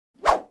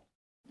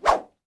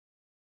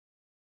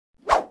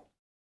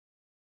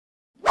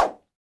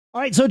All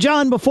right, so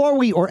John, before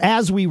we, or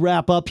as we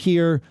wrap up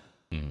here,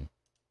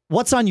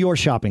 what's on your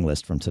shopping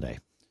list from today?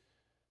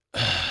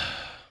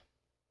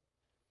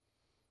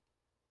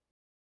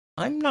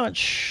 I'm not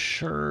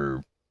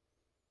sure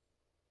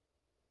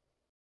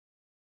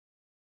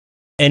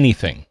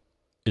anything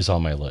is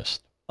on my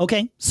list.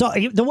 Okay, so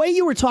the way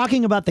you were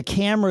talking about the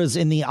cameras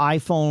in the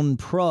iPhone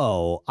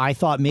Pro, I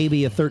thought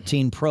maybe a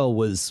 13 Pro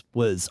was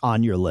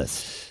on your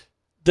list.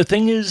 The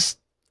thing is,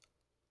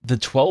 the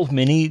 12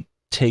 mini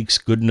takes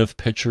good enough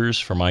pictures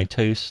for my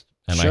taste,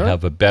 and Sure. I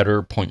have a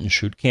better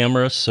point-and-shoot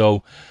camera,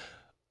 so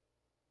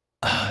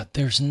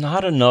there's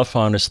not enough,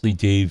 honestly,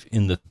 Dave,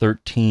 in the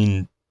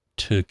 13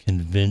 to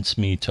convince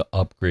me to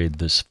upgrade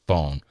this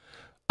phone.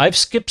 I've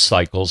skipped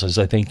cycles, as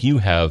I think you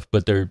have,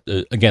 but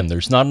again,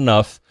 there's not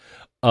enough.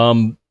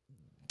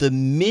 The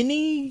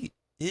mini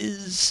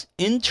is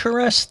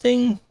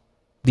interesting,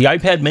 the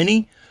iPad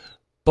mini,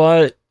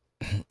 but,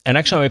 and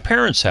actually my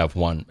parents have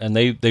one, and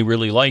they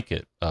really like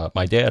it.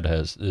 My dad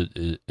has,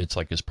 it's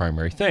like his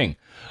primary thing.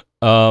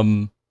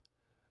 But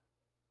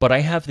I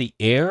have the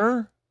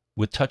Air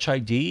with Touch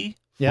ID,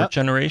 fourth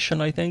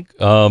generation, I think.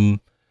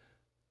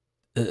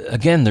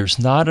 Again, there's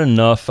not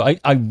enough.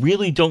 I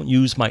really don't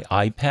use my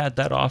iPad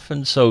that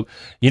often. So,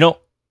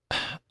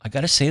 I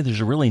got to say,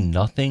 there's really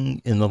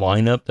nothing in the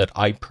lineup that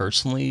I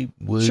personally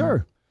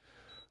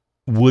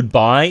would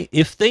buy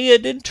if they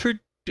had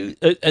introduced.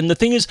 And the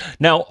thing is,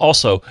 now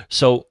also,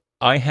 so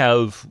I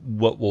have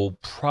what will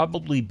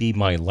probably be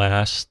my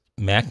last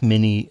Mac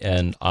Mini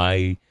and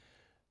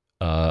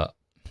MacBook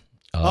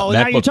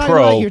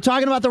Pro. You're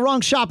talking about the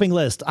wrong shopping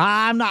list.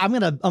 I'm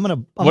gonna.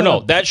 Well,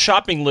 no, that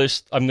shopping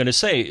list I'm gonna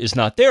say is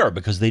not there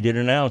because they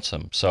didn't announce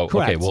them. So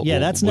correct. Okay, we'll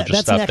that's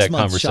just stop next that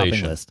month's shopping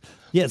conversation. list.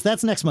 Yes,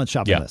 that's next month's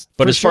shopping list.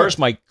 But as far as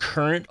my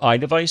current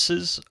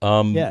iDevices,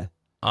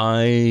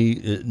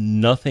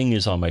 nothing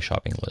is on my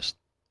shopping list.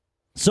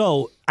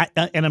 So,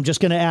 and I'm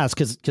just going to ask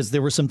because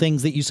there were some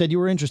things that you said you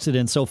were interested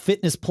in. So,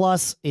 Fitness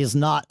Plus is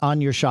not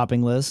on your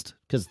shopping list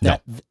because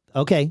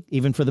okay,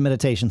 even for the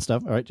meditation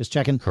stuff. All right, just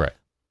checking. Correct.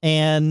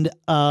 And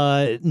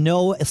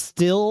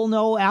still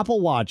no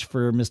Apple Watch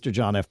for Mr.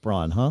 John F.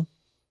 Braun, huh?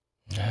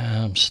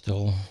 I'm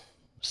still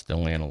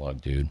analog,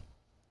 dude.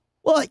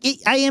 Well,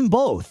 I am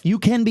both. You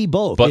can be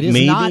both. But it is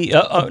maybe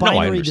not a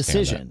binary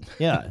decision.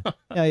 Yeah.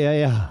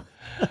 Yeah.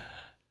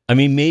 I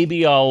mean,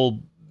 maybe I'll,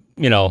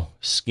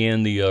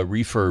 scan the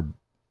refurb,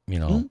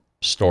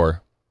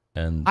 store.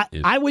 And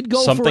I would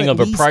go something for of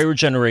least a prior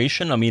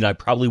generation. I mean, I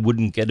probably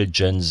wouldn't get a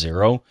Gen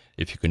 0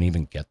 if you can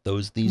even get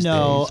those these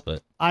days.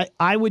 But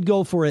I would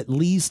go for at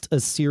least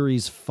a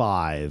Series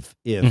 5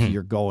 if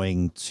you're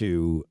going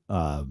to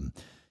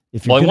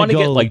if you're I want to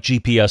go, get like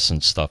GPS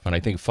and stuff, and I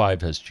think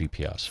 5 has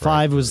GPS.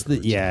 Right? 5 was the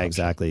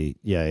exactly.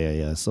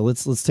 Yeah. So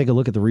let's take a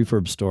look at the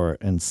refurb store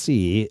and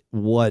see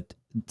what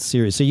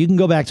series. So you can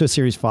go back to a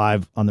Series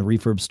 5 on the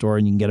refurb store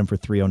and you can get them for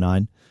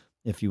 $309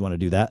 if you want to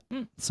do that.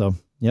 So,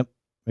 yep.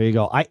 There you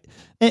go. I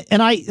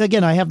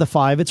have the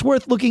 5. It's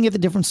worth looking at the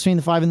difference between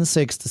the 5 and the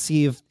 6 to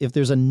see if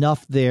there's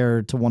enough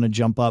there to want to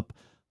jump up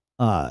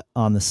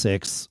on the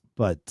 6,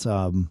 but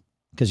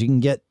because you can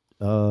get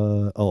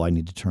I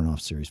need to turn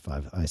off Series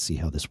 5. I see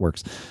how this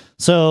works.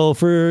 So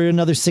for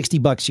another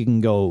 $60 you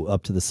can go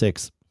up to the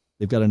 6.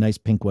 They've got a nice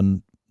pink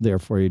one there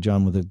for you,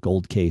 John, with a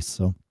gold case.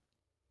 So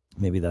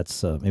maybe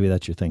that's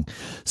your thing.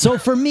 So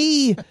for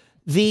me,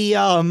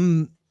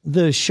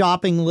 the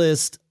shopping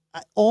list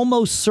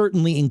almost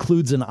certainly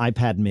includes an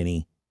iPad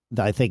mini.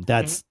 I think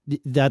that's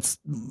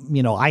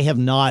I have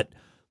not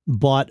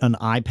bought an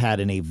iPad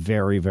in a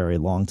very, very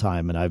long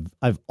time, and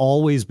I've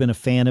always been a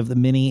fan of the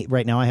mini.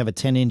 Right now I have a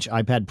 10-inch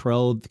iPad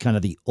Pro, kind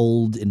of the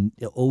old and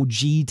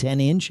OG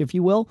 10-inch, if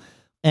you will.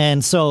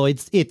 And so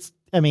it's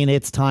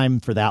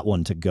time for that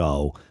one to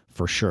go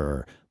for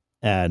sure.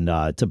 And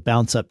to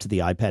bounce up to the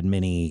iPad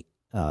mini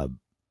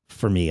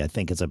for me, I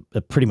think it's a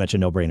pretty much a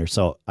no-brainer.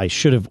 So I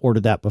should have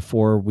ordered that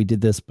before we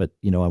did this, but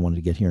I wanted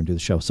to get here and do the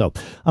show. So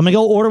I'm gonna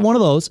go order one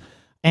of those,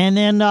 and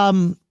then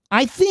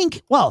I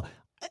think, well,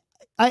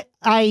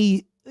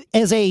 I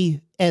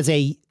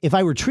if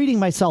I were treating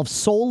myself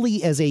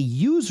solely as a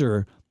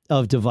user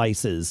of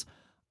devices,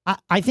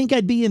 I think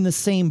I'd be in the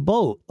same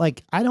boat.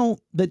 Like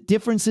the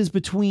differences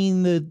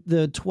between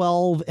the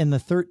 12 and the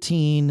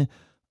 13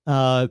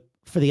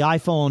 for the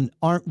iPhone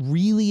aren't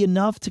really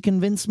enough to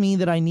convince me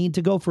that I need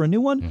to go for a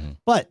new one.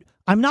 But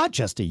I'm not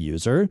just a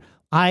user.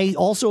 I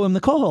also am the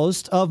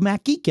co-host of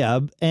Mac Geek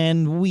Gab,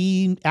 and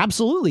we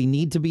absolutely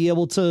need to be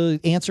able to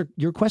answer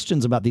your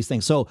questions about these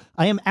things. So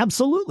I am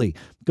absolutely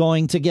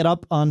going to get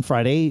up on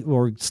Friday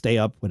or stay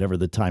up, whatever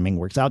the timing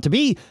works out to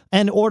be,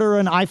 and order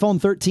an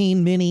iPhone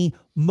 13 mini,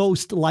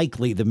 most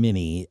likely the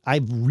mini.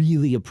 I've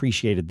really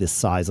appreciated this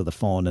size of the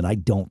phone, and I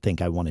don't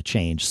think I want to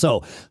change.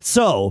 So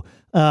plus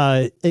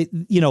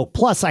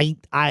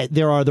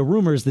there are the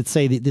rumors that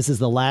say that this is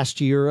the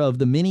last year of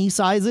the mini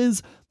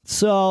sizes.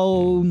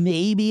 So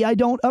maybe I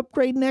don't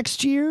upgrade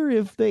next year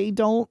if they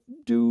don't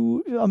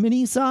do a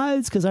mini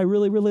size, because I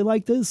really, really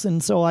like this.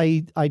 And so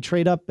I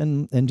trade up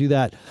and do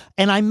that.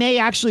 And I may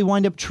actually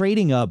wind up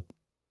trading up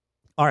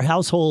our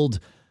household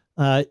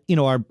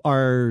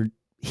our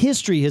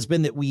history has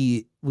been that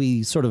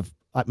we sort of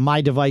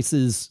my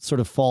devices sort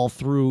of fall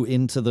through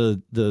into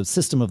the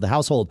system of the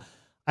household.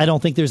 I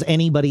don't think there's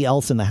anybody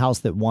else in the house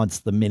that wants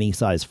the mini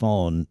size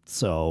phone.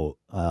 So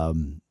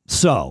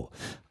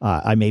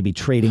I may be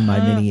trading my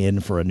mini in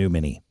for a new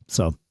mini.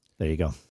 So there you go.